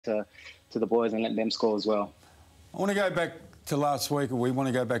to the boys and let them score as well. I want to go back to last week, or we want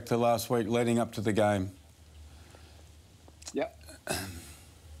to go back to last week leading up to the game. Yep.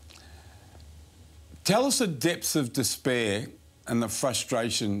 Tell us the depths of despair and the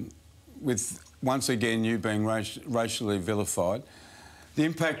frustration with, once again, you being racially vilified, the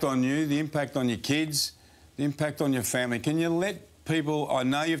impact on you, the impact on your kids, the impact on your family. Can you let people, I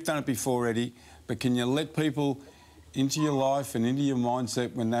know you've done it before, Eddie, but can you let people into your life and into your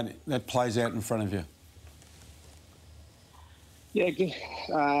mindset when that plays out in front of you? Yeah,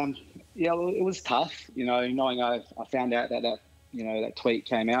 yeah, well, it was tough, you know, knowing I found out that that tweet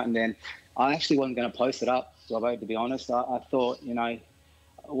came out, and then I actually wasn't going to post it up, Robbo, to be honest. I thought, you know,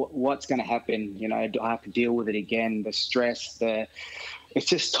 what's going to happen? You know, do I have to deal with it again? The stress, it's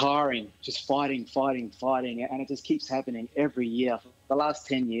just tiring, just fighting, and it just keeps happening every year. For the last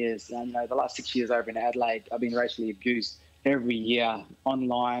 10 years, and you know, the last 6 years over in Adelaide, I've been racially abused every year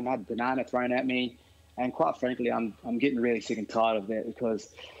online. I had banana thrown at me, and quite frankly, I'm getting really sick and tired of it, because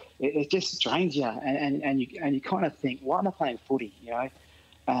it just drains you, and you kind of think, why am I playing footy? You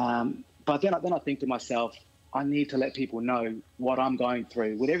know, but then I think to myself, I need to let people know what I'm going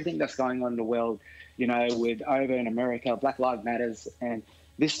through with everything that's going on in the world. You know, with over in America, Black Lives Matters, and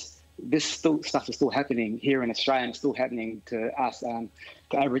this stuff is still happening here in Australia, and it's still happening to us, to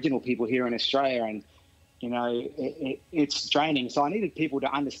Aboriginal people here in Australia, and you know, it's draining. So I needed people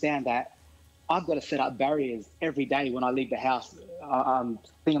to understand that I've got to set up barriers every day when I leave the house. I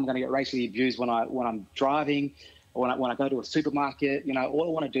think I'm going to get racially abused when I'm driving, or when I go to a supermarket. You know, all I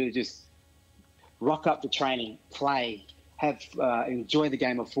want to do is just rock up to training, play, enjoy the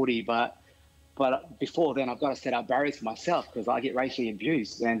game of footy, but before then, I've got to set up barriers for myself, because I get racially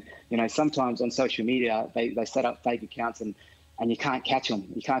abused. And, you know, sometimes on social media, they set up fake accounts, and you can't catch them.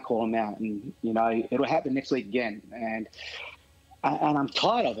 You can't call them out. And, you know, it'll happen next week again. And I'm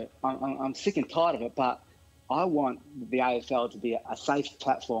tired of it. I'm sick and tired of it. But I want the AFL to be a safe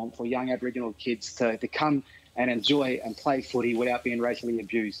platform for young Aboriginal kids to come and enjoy and play footy without being racially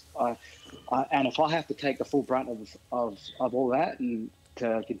abused. And if I have to take the full brunt of all that, and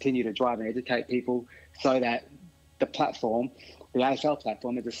to continue to drive and educate people, so that the platform, the AFL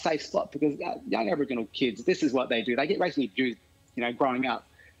platform, is a safe spot, because young Aboriginal kids, this is what they do. They get racially abused, you know, growing up.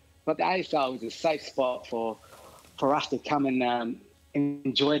 But the AFL is a safe spot for us to come and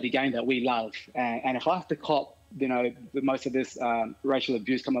enjoy the game that we love. And if I have to cop, you know, most of this racial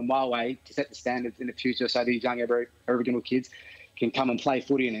abuse coming my way to set the standards in the future, so these young Aboriginal kids can come and play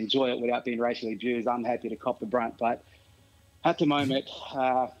footy and enjoy it without being racially abused, I'm happy to cop the brunt. But at the moment,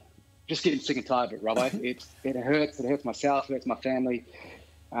 just getting sick and tired of it, Robbo. It hurts myself, it hurts my family,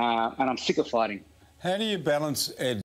 and I'm sick of fighting. How do you balance, Ed,